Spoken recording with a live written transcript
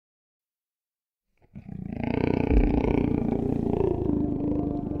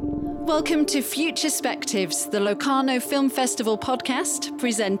Welcome to Future Perspectives, the Locarno Film Festival podcast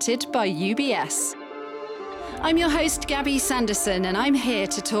presented by UBS. I'm your host, Gabby Sanderson, and I'm here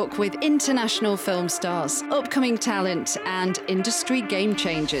to talk with international film stars, upcoming talent, and industry game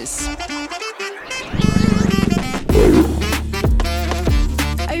changers.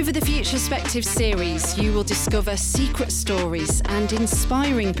 Over the Future Perspectives series, you will discover secret stories and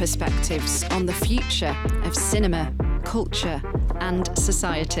inspiring perspectives on the future of cinema, culture, and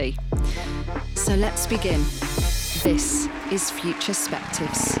society. So let's begin. This is Future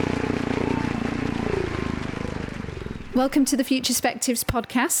Perspectives. Welcome to the Future Perspectives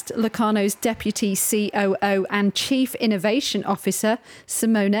podcast. Locarno's Deputy COO and Chief Innovation Officer,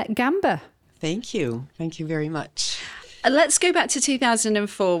 Simona Gamba. Thank you. Thank you very much. Let's go back to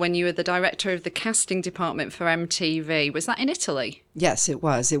 2004 when you were the director of the Casting Department for MTV. Was that in Italy? Yes, it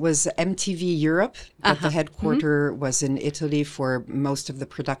was. It was MTV Europe, but the headquarters was in Italy for most of the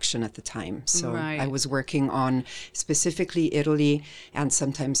production at the time. So I was working on specifically Italy and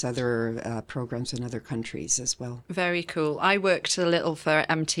sometimes other programs in other countries as well. Very cool. I worked a little for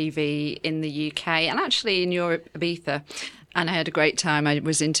MTV in the UK and actually in Europe, Ibiza. And I had a great time. I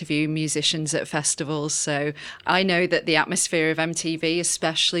was interviewing musicians at festivals. So I know that the atmosphere of MTV,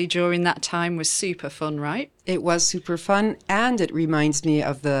 especially during that time, was super fun, right? It was super fun. And it reminds me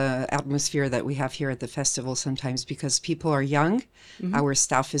of the atmosphere that we have here at the festival sometimes because people are young. Mm-hmm. Our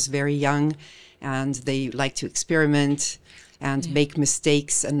staff is very young and they like to experiment and make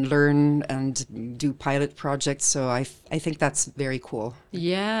mistakes and learn and do pilot projects. So I think that's very cool.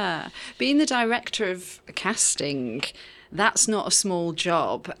 Yeah. Being the director of casting, that's not a small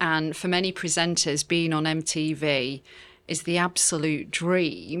job. And for many presenters, being on MTV is the absolute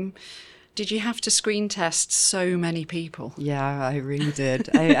dream. Did you have to screen test so many people? Yeah, I really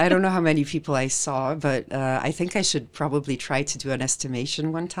did. I don't know how many people I saw, but I think I should probably try to do an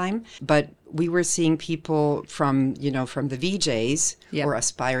estimation one time. But we were seeing people from the VJs or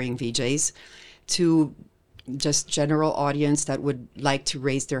aspiring VJs to just general audience that would like to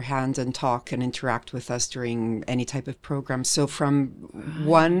raise their hand and talk and interact with us during any type of program. So from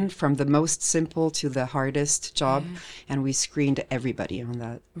the most simple to the hardest job, and we screened everybody on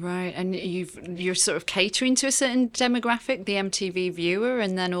that. Right, and you're sort of catering to a certain demographic, the MTV viewer,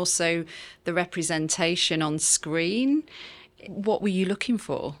 and then also the representation on screen. What were you looking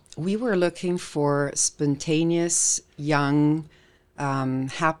for? We were looking for spontaneous, young,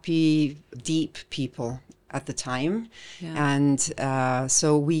 happy, deep people at the time. And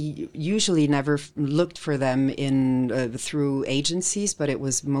so we usually never looked for them through agencies, but it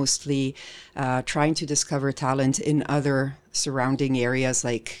was mostly trying to discover talent in other surrounding areas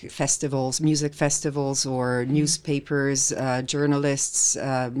like festivals, music festivals, or newspapers, journalists,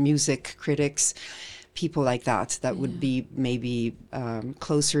 music critics, people like that would be maybe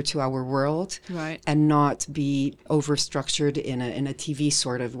closer to our world, right, and not be overstructured in a TV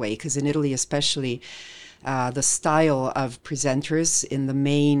sort of way. Because in Italy especially, the style of presenters in the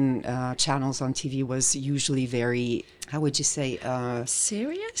main channels on TV was usually very, how would you say?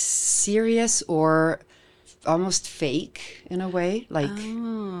 Serious or almost fake in a way. Like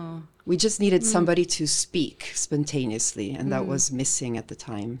we just needed somebody to speak spontaneously, and that was missing at the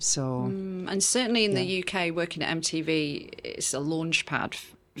time. So, and certainly in the UK, working at MTV, it's a launch pad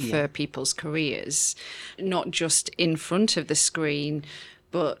for people's careers, not just in front of the screen,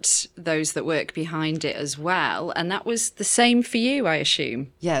 but those that work behind it as well. And that was the same for you, I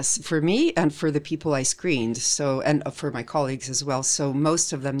assume. Yes, for me and for the people I screened. So, and for my colleagues as well. So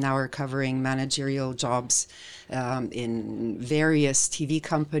most of them now are covering managerial jobs in various TV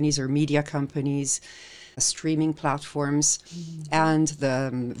companies or media companies, streaming platforms. And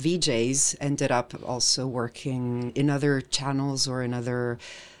the VJs ended up also working in other channels or in other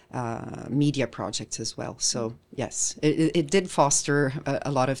media projects as well. So yes, it did foster a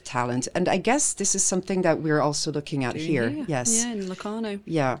lot of talent. And I guess this is something that we're also looking at here. Yes. Yeah, in Locarno.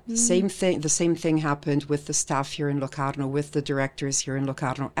 Yeah, same thing. The same thing happened with the staff here in Locarno, with the directors here in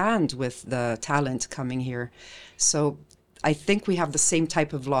Locarno, and with the talent coming here. So I think we have the same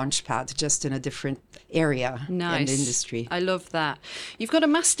type of launch pad, just in a different area and industry. I love that. You've got a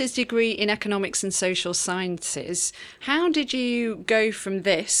master's degree in economics and social sciences. How did you go from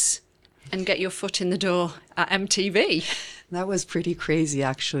this and get your foot in the door at MTV? That was pretty crazy,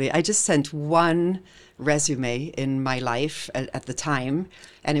 actually. I just sent one resume in my life at the time,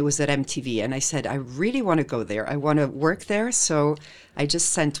 and it was at MTV. And I said, I really want to go there. I want to work there. So I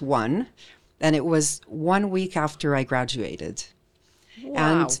just sent one. And it was 1 week after I graduated.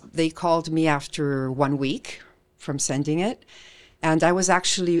 Wow. And they called me after 1 week from sending it. And I was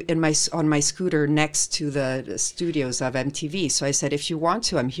actually on my scooter next to the studios of MTV. So I said, if you want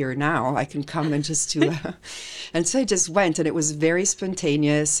to, I'm here now. I can come and just do And so I just went, and it was very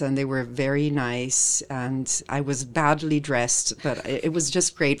spontaneous, and they were very nice. And I was badly dressed, but it was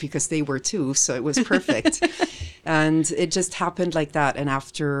just great because they were too. So it was perfect. And it just happened like that. And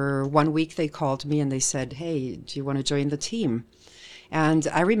after 1 week, they called me and they said, hey, do you want to join the team? And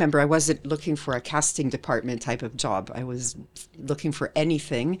I remember I wasn't looking for a casting department type of job. I was looking for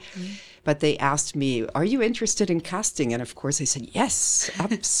anything. But they asked me, are you interested in casting? And of course I said, yes,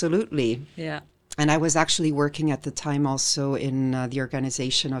 absolutely. Yeah. And I was actually working at the time also in the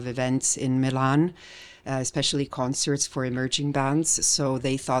organization of events in Milan, especially concerts for emerging bands. So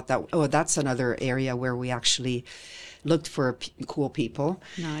they thought that, oh, that's another area where we actually looked for cool people.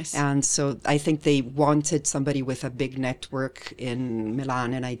 Nice. And so I think they wanted somebody with a big network in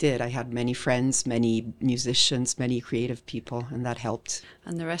Milan, and I did. I had many friends, many musicians, many creative people, and that helped.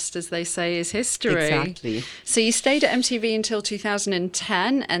 And the rest, as they say, is history. Exactly. So you stayed at MTV until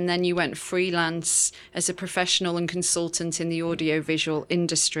 2010, and then you went freelance as a professional and consultant in the audiovisual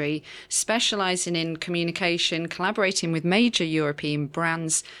industry, specialising in communication, collaborating with major European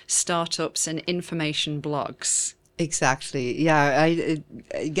brands, startups and information blogs. Exactly. Yeah,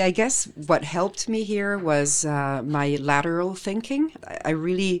 I guess what helped me here was my lateral thinking. I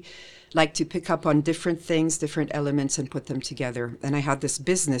really like to pick up on different things, different elements, and put them together. And I had this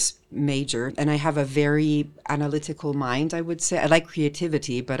business major, and I have a very analytical mind, I would say. I like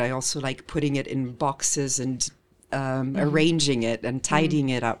creativity, but I also like putting it in boxes and arranging it and tidying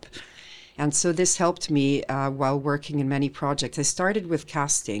it up. And so this helped me while working in many projects. I started with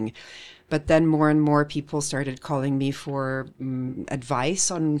casting, but then more and more people started calling me for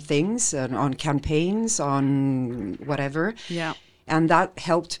advice on things, on campaigns, on whatever. Yeah. And that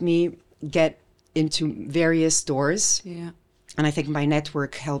helped me get into various doors. Yeah. And I think my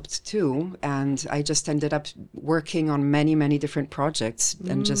network helped too. And I just ended up working on many, many different projects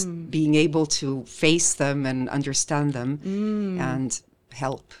and just being able to face them and understand them and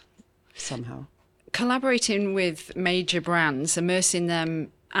help somehow. Collaborating with major brands, immersing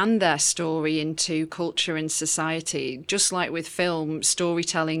them and their story into culture and society, just like with film,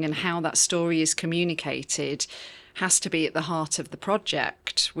 storytelling and how that story is communicated has to be at the heart of the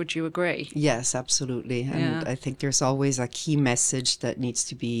project. Would you agree? Yes, absolutely. And I think there's always a key message that needs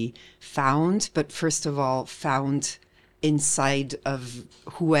to be found, but first of all, found inside of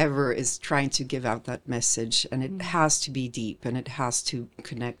whoever is trying to give out that message. And it has to be deep and it has to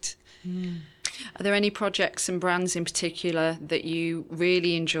connect. Are there any projects and brands in particular that you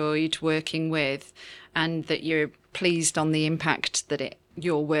really enjoyed working with and that you're pleased on the impact that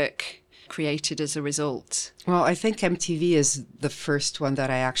your work created as a result? Well, I think MTV is the first one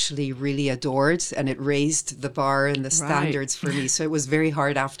that I actually really adored, and it raised the bar and the standards for me. So it was very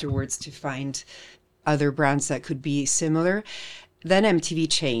hard afterwards to find other brands that could be similar. Then MTV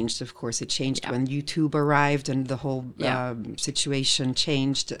changed, of course. It changed when YouTube arrived and the whole situation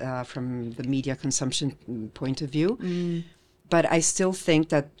changed from the media consumption point of view. But I still think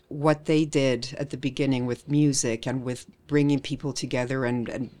that what they did at the beginning with music and with bringing people together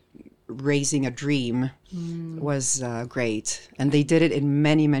and raising a dream was great. And they did it in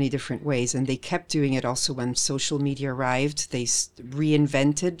many, many different ways. And they kept doing it also when social media arrived. They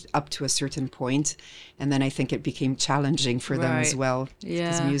reinvented up to a certain point. And then I think it became challenging for them as well.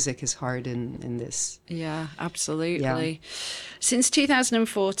 Because music is hard in this. Yeah, absolutely. Yeah. Since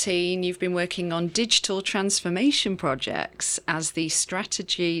 2014, you've been working on digital transformation projects as the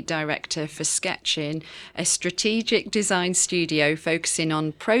strategy director for Sketchin, a strategic design studio focusing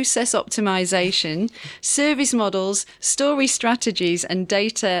on process optimization, service models, story strategies, and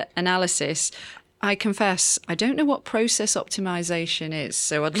data analysis. I confess, I don't know what process optimization is,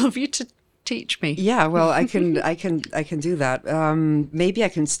 so I'd love you to teach me. Yeah, well, I can do that. Maybe I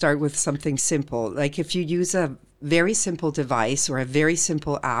can start with something simple. Like if you use a very simple device or a very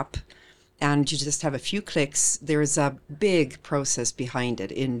simple app and you just have a few clicks, there's a big process behind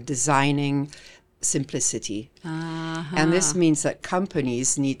it in designing simplicity. And this means that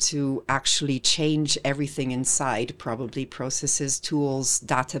companies need to actually change everything inside, probably processes, tools,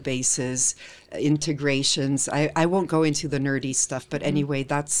 databases, integrations. I won't go into the nerdy stuff, but anyway,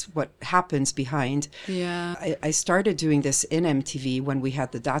 that's what happens behind. Yeah. I started doing this in MTV when we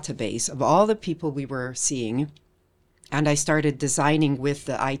had the database of all the people we were seeing. And I started designing with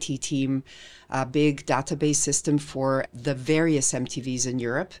the IT team a big database system for the various MTVs in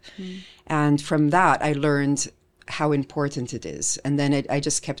Europe. And from that, I learned how important it is. And then I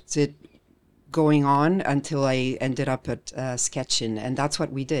just kept it going on until I ended up at Sketchin, and that's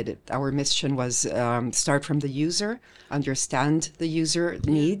what we did. Our mission was start from the user, understand the user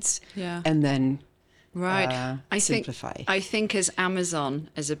needs, and then simplify. I think as Amazon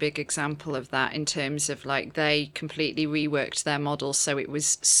as a big example of that, in terms of like they completely reworked their model so it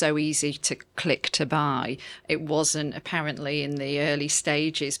was so easy to click to buy. It wasn't apparently in the early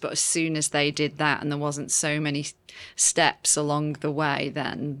stages, but as soon as they did that and there wasn't so many steps along the way,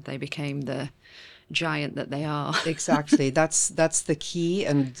 then they became the giant that they are. Exactly. That's the key.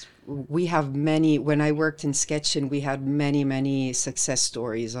 And we have many, when I worked in Sketchin, we had many success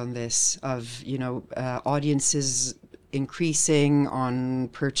stories on this of, audiences increasing, on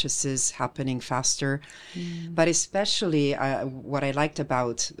purchases happening faster. But especially what I liked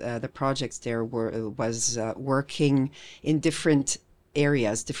about the projects there was working in different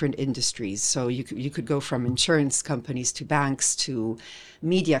areas, different industries. So you could go from insurance companies to banks to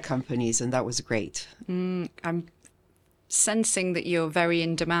media companies, and that was great. I'm sensing that you're very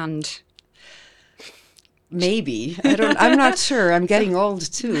in demand. Maybe. I'm not sure. I'm getting old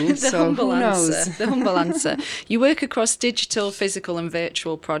too. So who knows? The humble answer. You work across digital, physical and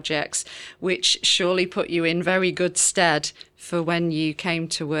virtual projects, which surely put you in very good stead for when you came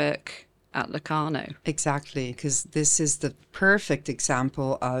to work at Locarno. Exactly, because this is the perfect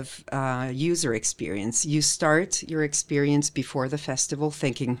example of user experience. You start your experience before the festival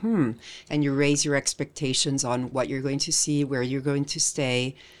thinking, and you raise your expectations on what you're going to see, where you're going to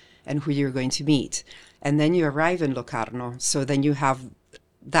stay, and who you're going to meet. And then you arrive in Locarno, so then you have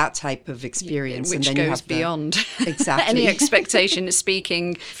that type of experience. Which and then goes beyond exactly any expectation,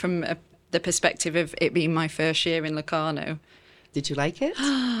 speaking from the perspective of it being my first year in Locarno. Did you like it?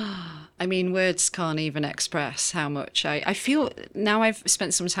 I mean, words can't even express how much I feel. Now I've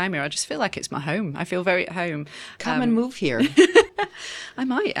spent some time here, I just feel like it's my home. I feel very at home. Come and move here. I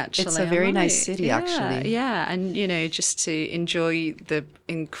might actually. It's a very nice city, actually. Yeah, and just to enjoy the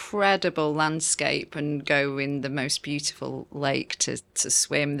incredible landscape and go in the most beautiful lake to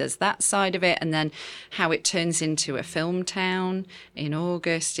swim. There's that side of it, and then how it turns into a film town in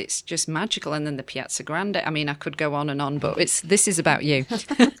August. It's just magical. And then the Piazza Grande. I mean, I could go on, but this is about you.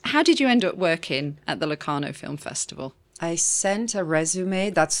 How did you end up working at the Locarno Film Festival? I sent a resume.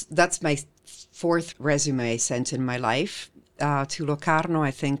 That's my fourth resume I sent in my life to Locarno,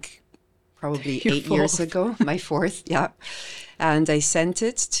 I think probably Your 8 fourth. years ago, my fourth, yeah. And I sent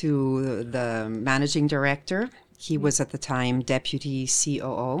it to the managing director. He was at the time deputy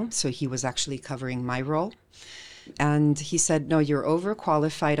COO, so he was actually covering my role. And he said, no, you're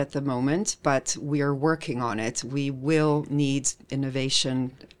overqualified at the moment, but we are working on it. We will need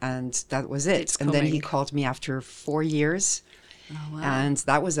innovation. And that was it. And then he called me after 4 years. Oh, wow. And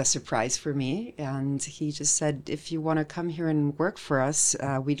that was a surprise for me. And he just said, if you want to come here and work for us,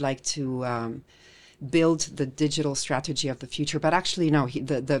 we'd like to build the digital strategy of the future. But actually, no,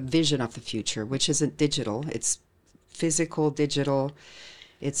 the vision of the future, which isn't digital. It's physical, digital.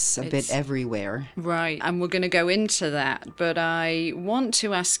 It's a bit everywhere. Right. And we're going to go into that. But I want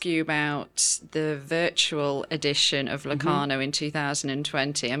to ask you about the virtual edition of Locarno in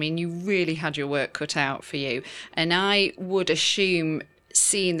 2020. I mean, you really had your work cut out for you. And I would assume,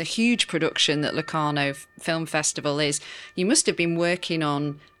 seeing the huge production that Locarno Film Festival is, you must have been working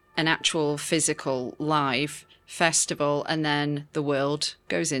on an actual physical live festival, and then the world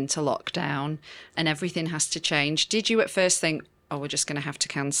goes into lockdown and everything has to change. Did you at first think, oh, we're just going to have to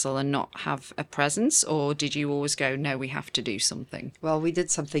cancel and not have a presence? Or did you always go, no, we have to do something? Well, we did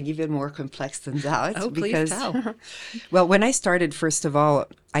something even more complex than that. Oh, please tell. Well, when I started, first of all,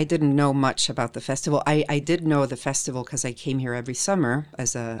 I didn't know much about the festival. I did know the festival because I came here every summer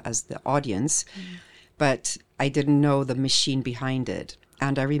as the audience, but I didn't know the machine behind it.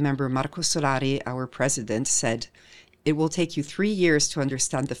 And I remember Marco Solari, our president, said, it will take you 3 years to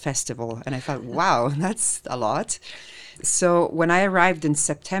understand the festival. And I thought, wow, that's a lot. So when I arrived in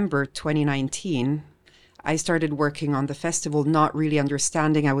September 2019, I started working on the festival, not really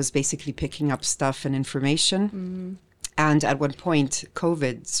understanding. I was basically picking up stuff and information. And at one point,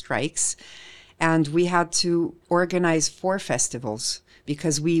 COVID strikes, and we had to organize 4 festivals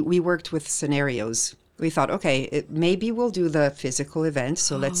because we worked with scenarios. We thought, okay, maybe we'll do the physical event,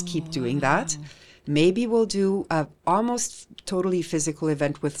 so let's keep doing that. Maybe we'll do a almost totally physical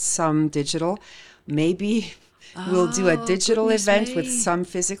event with some digital. Maybe we'll do a digital event with some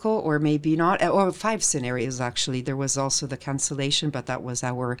physical, or maybe not. Or 5 scenarios, actually. There was also the cancellation, but that was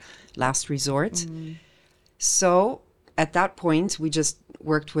our last resort. So at that point, we just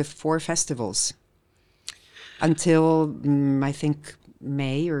worked with 4 festivals until, I think,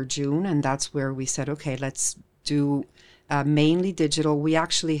 May or June. And that's where we said, okay, let's do mainly digital. We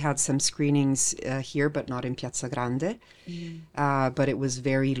actually had some screenings here, but not in Piazza Grande. But it was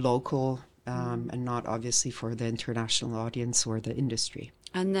very local and not obviously for the international audience or the industry.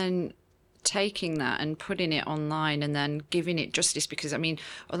 And then taking that and putting it online and then giving it justice, because I mean,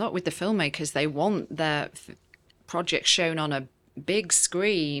 a lot with the filmmakers, they want their projects shown on a big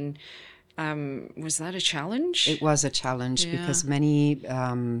screen. Was that a challenge? It was a challenge because many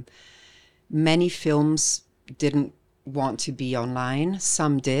films didn't want to be online.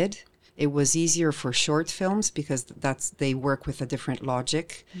 Some did. It was easier for short films because they work with a different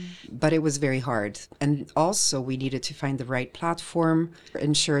logic, but it was very hard. And also we needed to find the right platform,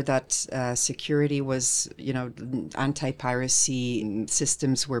 ensure that security was, anti-piracy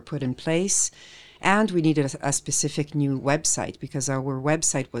systems were put in place. And we needed a specific new website because our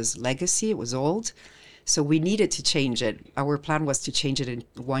website was legacy, it was old. So we needed to change it. Our plan was to change it in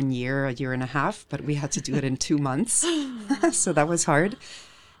 1 year, a year and a half, but we had to do it in 2 months. So that was hard.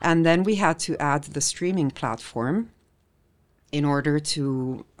 And then we had to add the streaming platform in order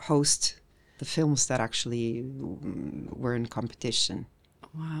to host the films that actually were in competition.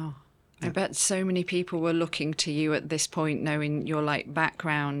 Wow. I bet so many people were looking to you at this point, knowing your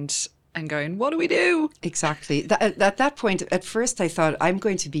background and going, what do we do? Exactly. At that point, at first I thought I'm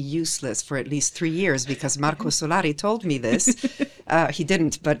going to be useless for at least 3 years because Marco Solari told me this. He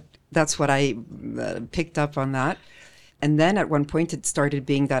didn't, but that's what I picked up on that. And then at one point it started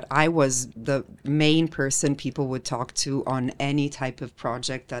being that I was the main person people would talk to on any type of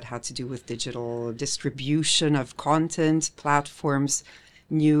project that had to do with digital distribution of content, platforms,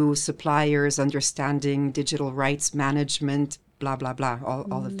 new suppliers, understanding digital rights management, blah, blah, blah,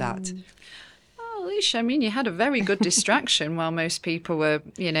 all of that. Well, Alicia, I mean, you had a very good distraction while most people were,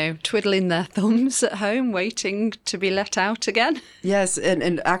 twiddling their thumbs at home, waiting to be let out again. Yes,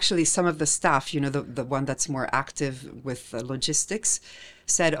 and actually some of the staff, the one that's more active with logistics,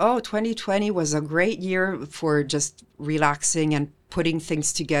 said, 2020 was a great year for just relaxing and putting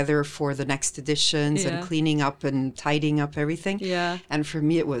things together for the next editions and cleaning up and tidying up everything. Yeah. And for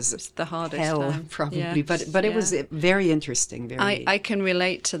me, it was the hardest hell, time. probably. Yes. But it was very interesting. I can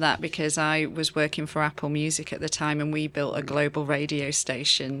relate to that because I was working for Apple Music at the time and we built a global radio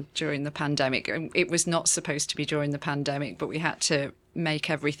station during the pandemic. It was not supposed to be during the pandemic, but we had to make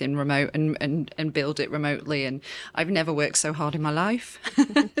everything remote and build it remotely, and I've never worked so hard in my life.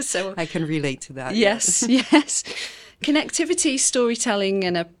 So I can relate to that. Yes. Connectivity, storytelling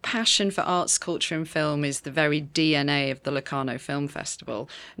and a passion for arts, culture and film is the very DNA of the Locarno Film Festival.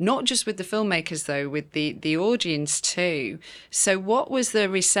 Not just with the filmmakers though, with the audience too. So what was the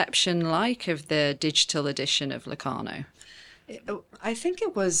reception like of the digital edition of Locarno? I think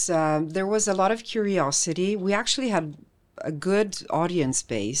it was, there was a lot of curiosity. We actually had a good audience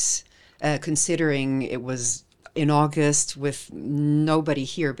base, considering it was in August with nobody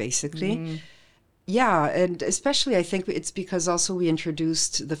here, basically. Yeah, and especially I think it's because also we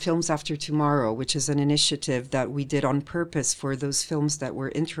introduced the Films After Tomorrow, which is an initiative that we did on purpose for those films that were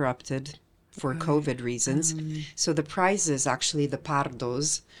interrupted for COVID reasons. So the prizes, actually, the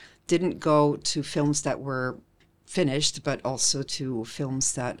Pardos, didn't go to films that were finished, but also to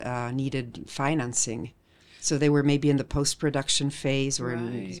films that needed financing. So they were maybe in the post-production phase or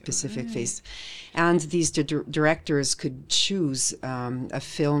in a specific phase. And these directors could choose a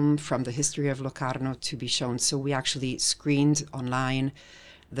film from the history of Locarno to be shown. So we actually screened online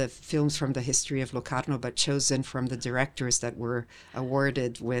the films from the history of Locarno, but chosen from the directors that were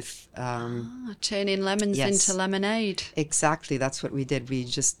awarded with... turning lemons into lemonade. Exactly, that's what we did. We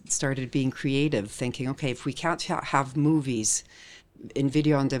just started being creative, thinking, okay, if we can't have movies in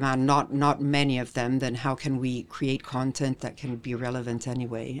video on demand, not many of them, then how can we create content that can be relevant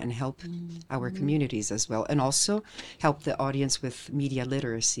anyway and help our communities as well, and also help the audience with media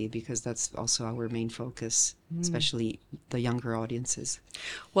literacy, because that's also our main focus, especially the younger audiences.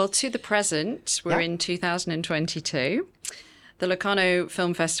 Well, to the present, we're in 2022. The Locarno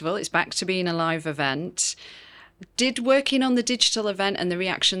Film Festival is back to being a live event. Did working on the digital event and the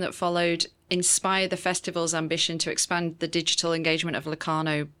reaction that followed inspire the festival's ambition to expand the digital engagement of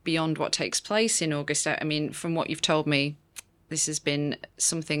Locarno beyond what takes place in August? I mean, from what you've told me, this has been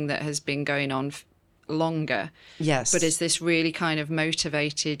something that has been going on longer. Yes. But has this really kind of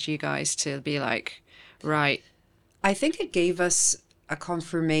motivated you guys to be like, right? I think it gave us a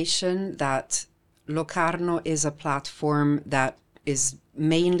confirmation that Locarno is a platform that is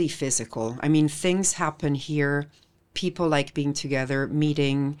mainly physical. I mean, things happen here. People like being together,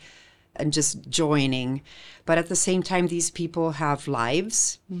 meeting, and just joining. But at the same time, these people have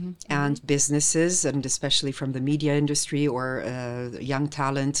lives and businesses, and especially from the media industry or young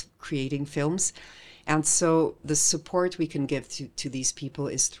talent creating films. And so the support we can give to these people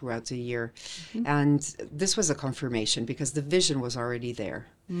is throughout the year. And this was a confirmation because the vision was already there.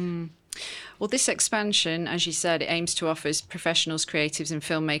 Well, this expansion, as you said, it aims to offer professionals, creatives and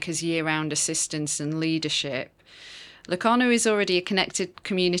filmmakers year-round assistance and leadership. Locarno is already a connected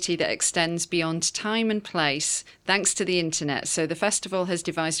community that extends beyond time and place thanks to the internet. So the festival has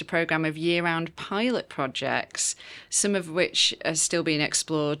devised a programme of year-round pilot projects, some of which are still being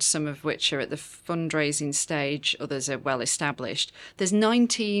explored, some of which are at the fundraising stage, others are well established. There's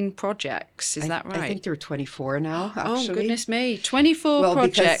 19 projects, is that right? I think there are 24 now, actually. Oh, goodness me, 24 projects. Well,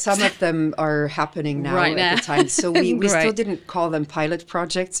 because some of them are happening now right at the time. So we still didn't call them pilot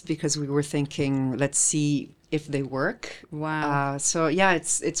projects because we were thinking, let's see if they work. Wow. So yeah,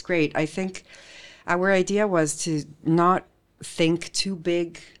 it's great. I think our idea was to not think too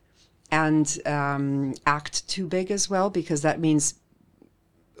big and act too big as well, because that means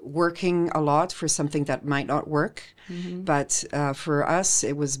working a lot for something that might not work. But for us,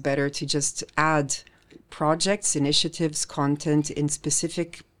 it was better to just add projects, initiatives, content in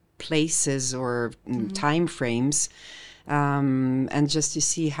specific places or time frames, and just to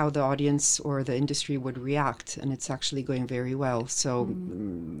see how the audience or the industry would react. And it's actually going very well. So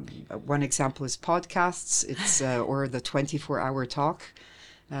one example is podcasts. It's or the 24-hour talk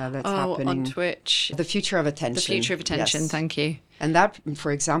that's happening on Twitch. The Future of Attention. The Future of Attention, yes. Thank you. And that,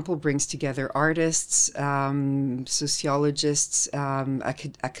 for example, brings together artists, sociologists,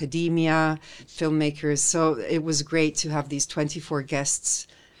 academia, filmmakers. So it was great to have these 24 guests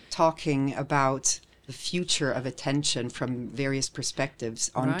talking about the future of attention from various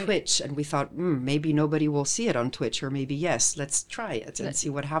perspectives on Twitch. And we thought, maybe nobody will see it on Twitch, or maybe yes, let's try it and see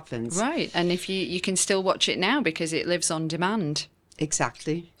what happens. Right. And if you can still watch it now because it lives on demand.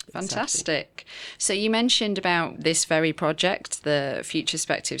 Exactly. Fantastic. So you mentioned about this very project, the Future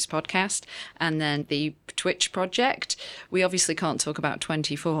Perspectives podcast, and then the Twitch project. We obviously can't talk about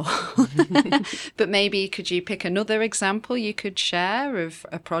 24, but maybe could you pick another example you could share of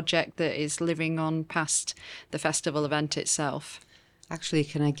a project that is living on past the festival event itself? Actually,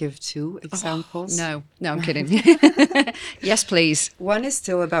 can I give two examples? No, I'm kidding. Yes, please. One is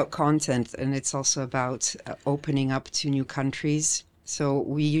still about content, and it's also about opening up to new countries. So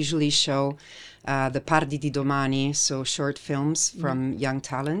we usually show the Pardi di Domani, so short films from young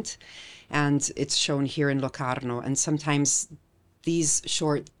talent, and it's shown here in Locarno. And sometimes these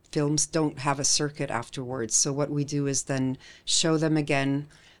short films don't have a circuit afterwards. So what we do is then show them again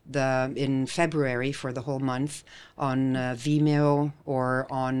in February for the whole month on Vimeo or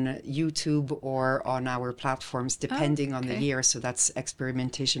on YouTube or on our platforms, depending on the year. So that's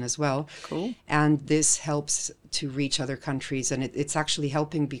experimentation as well. Cool. And this helps to reach other countries. And it's actually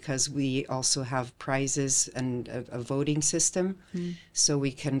helping because we also have prizes and a voting system. So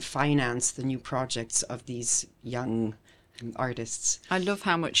we can finance the new projects of these young artists. I love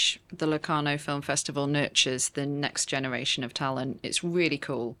how much the Locarno Film Festival nurtures the next generation of talent. It's really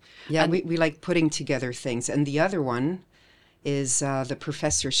cool. Yeah, we like putting together things. And the other one is the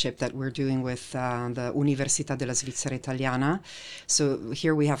professorship that we're doing with the Università della Svizzera Italiana. So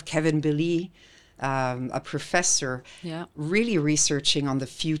here we have Kevin Billy, a professor, really researching on the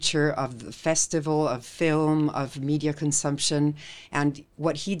future of the festival, of film, of media consumption. And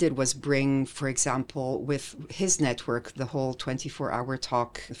what he did was bring, for example, with his network, the whole 24-hour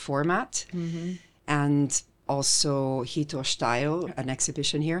talk format, and also Hito Style, an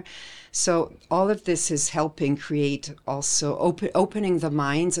exhibition here. So all of this is helping create also opening the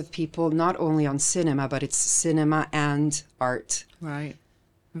minds of people, not only on cinema, but it's cinema and art. Right.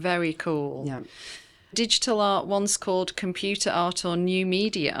 Very cool. Yeah. Digital art, once called computer art or new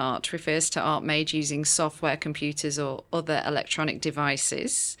media art, refers to art made using software, computers or other electronic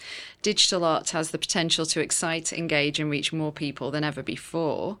devices. Digital art has the potential to excite, engage and reach more people than ever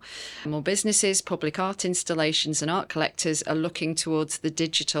before. More businesses, public art installations and art collectors are looking towards the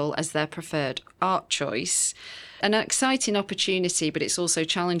digital as their preferred art choice. An exciting opportunity, but it's also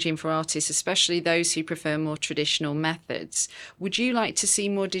challenging for artists, especially those who prefer more traditional methods. Would you like to see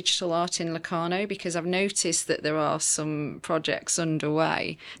more digital art in Locarno? Because I've noticed that there are some projects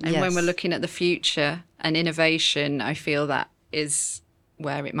underway. And when we're looking at the future and innovation, I feel that is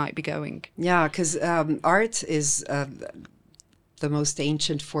where it might be going. Yeah, because art is the most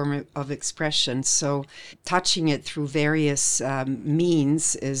ancient form of expression. So touching it through various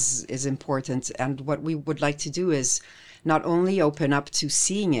means is important. And what we would like to do is not only open up to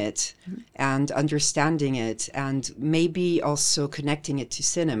seeing it and understanding it and maybe also connecting it to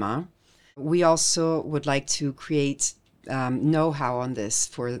cinema, we also would like to create know-how on this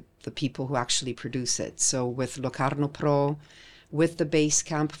for the people who actually produce it. So with Locarno Pro, with the base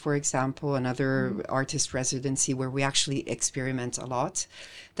camp, for example, another artist residency where we actually experiment a lot.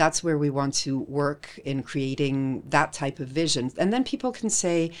 That's where we want to work in creating that type of vision. And then people can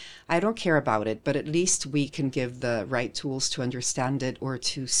say, I don't care about it, but at least we can give the right tools to understand it or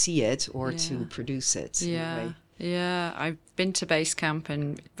to see it or to produce it. Yeah. Yeah, I've been to base camp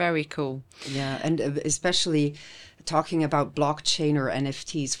and very cool. Yeah, and especially talking about blockchain or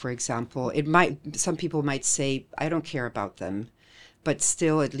NFTs, for example, some people might say, I don't care about them, but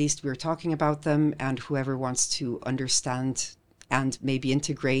still, at least we're talking about them, and whoever wants to understand and maybe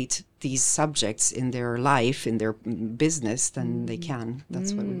integrate these subjects in their life, in their business, then they can.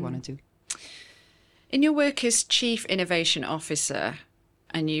 That's what we want to do. In your work as Chief Innovation Officer,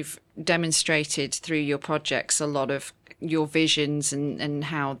 and you've demonstrated through your projects a lot of your visions and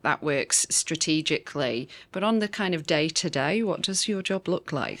how that works strategically. But on the kind of day-to-day, what does your job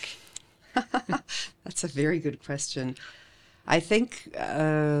look like? That's a very good question. I think,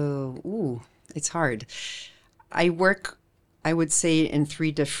 it's hard. I work, I would say, in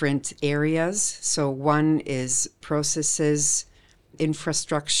 3 different areas. So one is processes,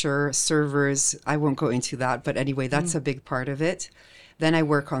 infrastructure, servers. I won't go into that, but anyway, that's a big part of it. Then I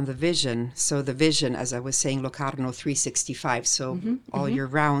work on the vision. So the vision, as I was saying, Locarno 365. So all year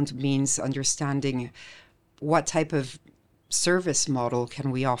round means understanding what type of service model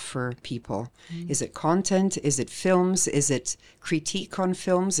can we offer people. Is it content? Is it films? Is it critique on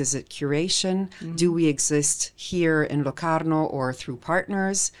films? Is it curation? Do we exist here in Locarno or through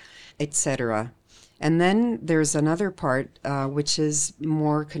partners, etc.? And then there's another part which is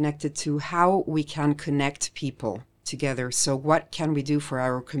more connected to how we can connect people together. So what can we do for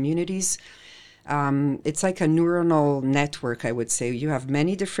our communities? It's like a neuronal network, I would say. You have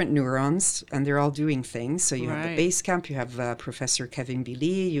many different neurons and they're all doing things. So you have the base camp, you have Professor Kevin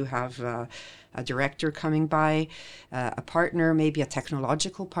Billy, you have a director coming by, a partner, maybe a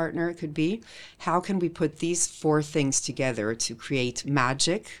technological partner it could be. How can we put these 4 things together to create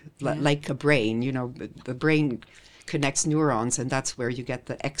magic, like a brain? You know, the brain connects neurons and that's where you get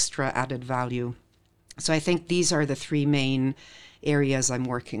the extra added value. So I think these are the 3 main areas I'm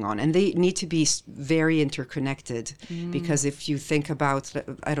working on. And they need to be very interconnected because if you think about,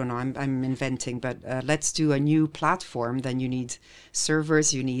 I don't know, I'm inventing, but let's do a new platform, then you need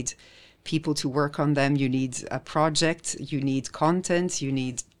servers, you need people to work on them, you need a project, you need content, you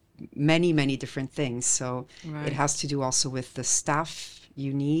need many, many different things. So it has to do also with the staff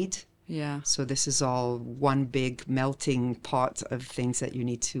you need. Yeah. So this is all one big melting pot of things that you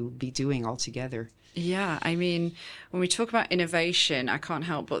need to be doing all together. Yeah, I mean, when we talk about innovation, I can't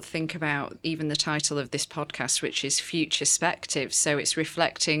help but think about even the title of this podcast, which is Future Perspective. So it's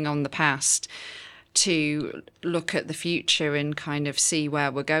reflecting on the past to look at the future and kind of see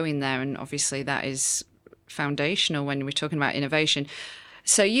where we're going there. And obviously that is foundational when we're talking about innovation.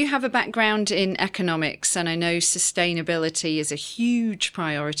 So you have a background in economics, and I know sustainability is a huge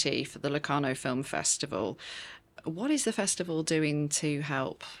priority for the Locarno Film Festival. What is the festival doing to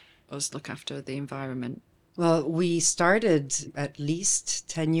help us look after the environment? Well, we started at least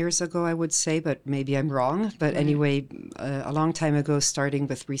 10 years ago, I would say, but maybe I'm wrong. But anyway, a long time ago, starting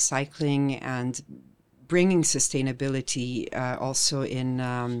with recycling and bringing sustainability also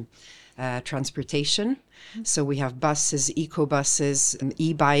in transportation. So we have buses, eco-buses,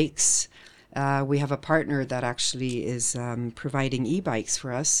 e-bikes. We have a partner that actually is providing e-bikes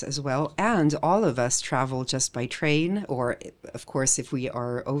for us as well. And all of us travel just by train, or of course, if we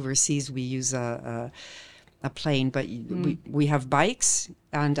are overseas, we use a plane. But we have bikes,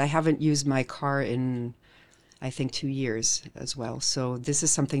 and I haven't used my car in, I think, 2 years as well. So this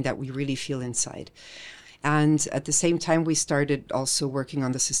is something that we really feel inside. And at the same time, we started also working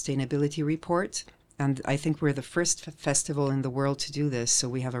on the sustainability report. And I think we're the first festival in the world to do this. So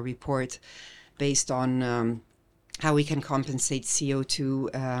we have a report based on how we can compensate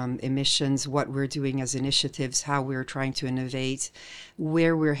CO2 emissions, what we're doing as initiatives, how we're trying to innovate,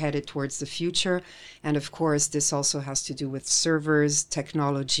 where we're headed towards the future. And of course, this also has to do with servers,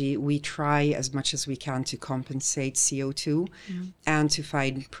 technology. We try as much as we can to compensate CO2 and to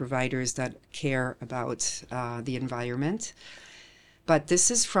find providers that care about the environment. But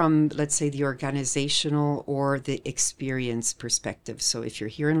this is from, let's say, the organizational or the experience perspective. So if you're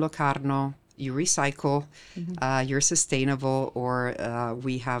here in Locarno, you recycle, you're sustainable, or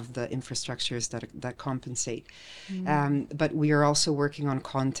we have the infrastructures that compensate. But we are also working on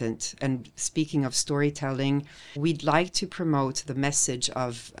content. And speaking of storytelling, we'd like to promote the message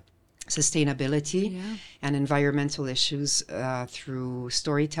of sustainability and environmental issues through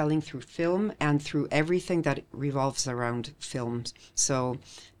storytelling, through film, and through everything that revolves around films. So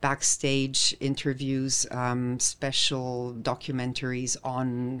backstage interviews, special documentaries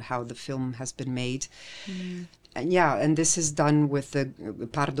on how the film has been made. And this is done with the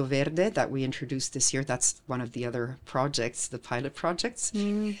Pardo Verde that we introduced this year. That's one of the other projects, the pilot projects.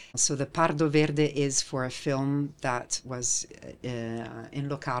 So the Pardo Verde is for a film that was in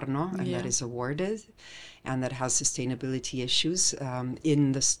Locarno and that is awarded and that has sustainability issues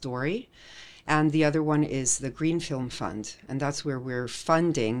in the story. And the other one is the Green Film Fund. And that's where we're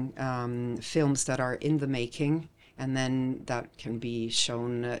funding films that are in the making. And then that can be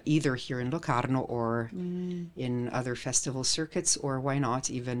shown either here in Locarno or in other festival circuits, or why not,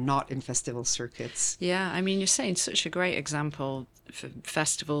 even not in festival circuits. Yeah, I mean, you're saying such a great example for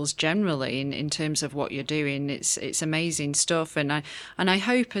festivals generally in terms of what you're doing. It's amazing stuff. And I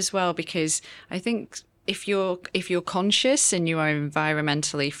hope as well, because I think if you're conscious and you are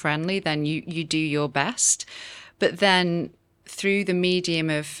environmentally friendly, then you do your best. But then through the medium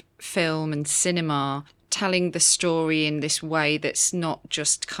of film and cinema, telling the story in this way that's not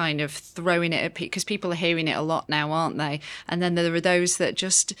just kind of throwing it at people, because people are hearing it a lot now, aren't they? And then there are those that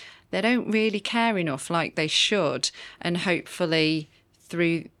just, they don't really care enough like they should. And hopefully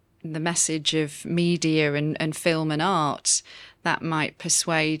through the message of media and film and art, that might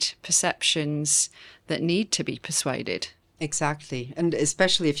persuade perceptions that need to be persuaded. Exactly. And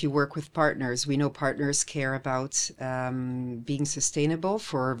especially if you work with partners, we know partners care about being sustainable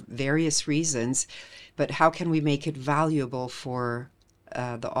for various reasons, but how can we make it valuable for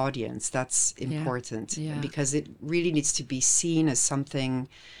the audience? That's important because it really needs to be seen as something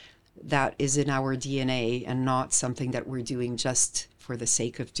that is in our DNA and not something that we're doing just for the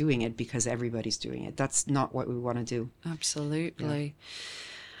sake of doing it because everybody's doing it. That's not what we want to do. Absolutely. Yeah.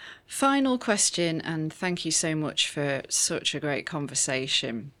 Final question, and thank you so much for such a great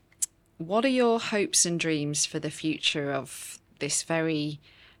conversation. What are your hopes and dreams for the future of this very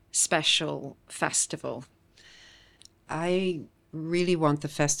special festival? I really want the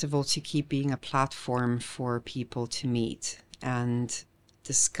festival to keep being a platform for people to meet and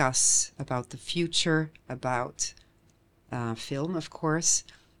discuss about the future, about film, of course,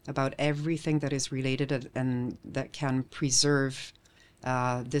 about everything that is related and that can preserve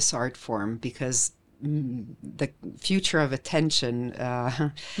this art form, because the future of attention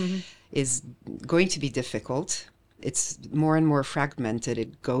is going to be difficult. It's more and more fragmented.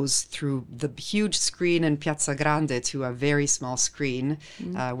 It goes through the huge screen in Piazza Grande to a very small screen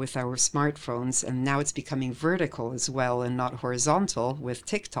with our smartphones. And now it's becoming vertical as well and not horizontal with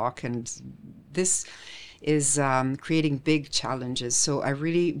TikTok. And this is creating big challenges. So I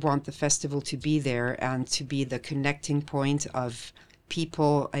really want the festival to be there and to be the connecting point of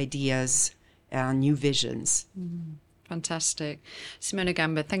people, ideas, and new visions. Fantastic. Simona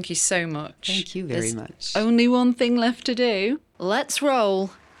Gamba, thank you so much. Thank you very much. Only one thing left to do. Let's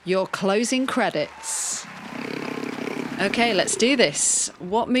roll your closing credits. Okay, let's do this.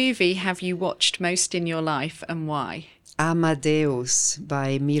 What movie have you watched most in your life and why? Amadeus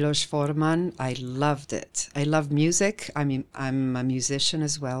by Milos Forman. I loved it. I love music. I mean, I'm a musician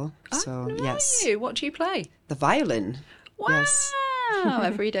as well. So yes. You? What do you play? The violin. Wow. Yes.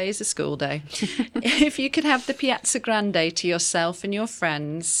 Every day is a school day. If you could have the Piazza Grande to yourself and your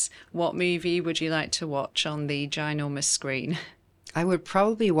friends, what movie would you like to watch on the ginormous screen? I would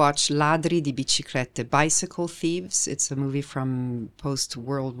probably watch Ladri di biciclette, Bicycle Thieves. It's a movie from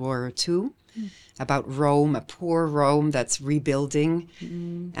post-World War II about Rome, a poor Rome that's rebuilding.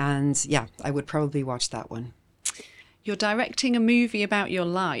 And yeah, I would probably watch that one. You're directing a movie about your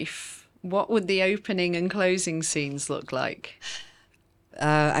life. What would the opening and closing scenes look like?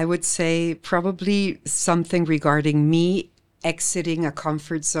 I would say probably something regarding me exiting a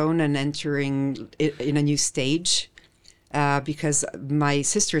comfort zone and entering in a new stage. Because my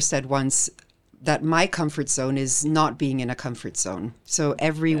sister said once that my comfort zone is not being in a comfort zone. So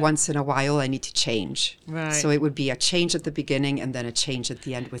every once in a while I need to change. Right. So it would be a change at the beginning and then a change at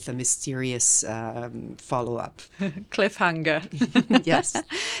the end with a mysterious follow-up. Cliffhanger. Yes.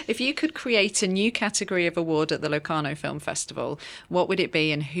 If you could create a new category of award at the Locarno Film Festival, what would it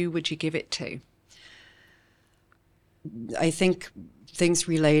be and who would you give it to? I think things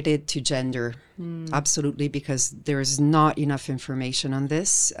related to gender, absolutely, because there's not enough information on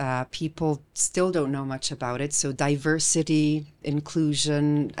this. People still don't know much about it. So diversity,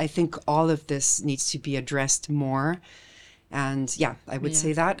 inclusion, I think all of this needs to be addressed more. And yeah, I would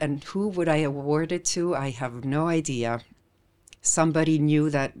say that. And who would I award it to? I have no idea. Somebody new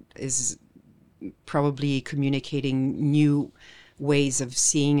that is probably communicating new ways of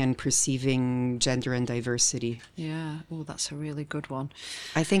seeing and perceiving gender and diversity. Yeah. Oh, that's a really good one.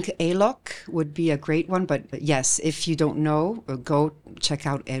 I think ALOC would be a great one, but yes, if you don't know, go check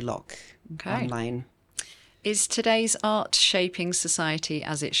out ALOC online. Is today's art shaping society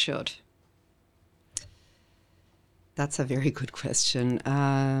as it should? That's a very good question.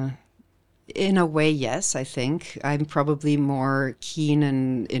 In a way, yes, I think. I'm probably more keen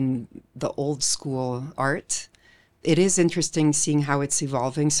in the old school art. It is interesting seeing how it's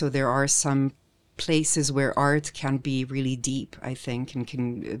evolving. So there are some places where art can be really deep, I think,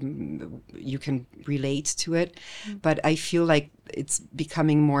 and you can relate to it. But I feel like it's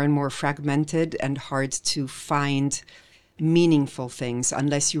becoming more and more fragmented and hard to find meaningful things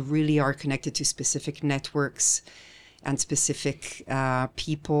unless you really are connected to specific networks and specific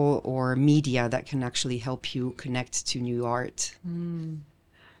people or media that can actually help you connect to new art.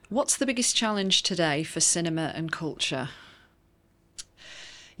 What's the biggest challenge today for cinema and culture?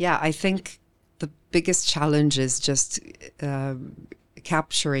 Yeah, I think the biggest challenge is just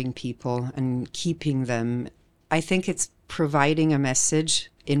capturing people and keeping them. I think it's providing a message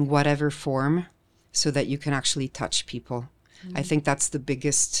in whatever form so that you can actually touch people. I think that's the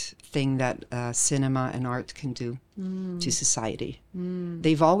biggest thing that cinema and art can do to society.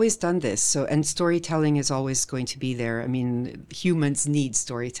 They've always done this. So, and storytelling is always going to be there. I mean, humans need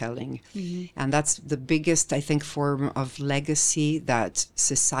storytelling. And that's the biggest, I think, form of legacy that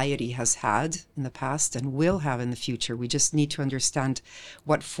society has had in the past and will have in the future. We just need to understand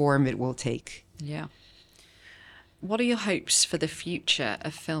what form it will take. Yeah. What are your hopes for the future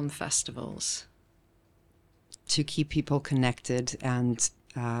of film festivals? To keep people connected and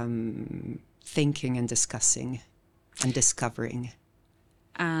thinking and discussing and discovering.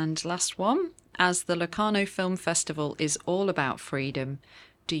 And last one, as the Locarno Film Festival is all about freedom,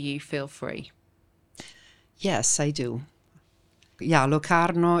 do you feel free? Yes, I do. Yeah,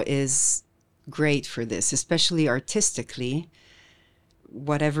 Locarno is great for this, especially artistically.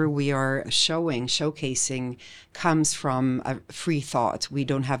 Whatever we are showcasing comes from a free thought. We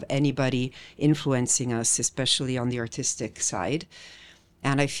don't have anybody influencing us, especially on the artistic side.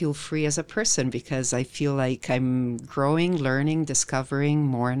 And I feel free as a person because I feel like I'm growing, learning, discovering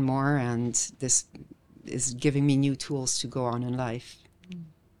more and more. And this is giving me new tools to go on in life.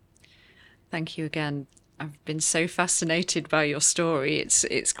 Thank you again. I've been so fascinated by your story.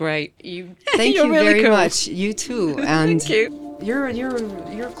 It's great. Thank you really very cool. much. You too. And Thank you. You're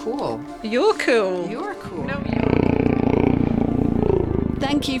cool. You're cool. You're cool. No,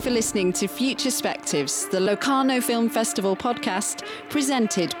 Thank you for listening to Future Perspectives, the Locarno Film Festival podcast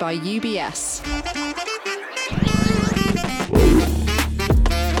presented by UBS.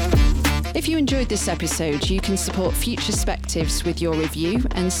 If you enjoyed this episode, you can support Future Perspectives with your review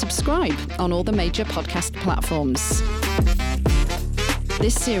and subscribe on all the major podcast platforms.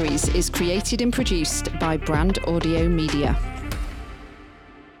 This series is created and produced by Brand Audio Media.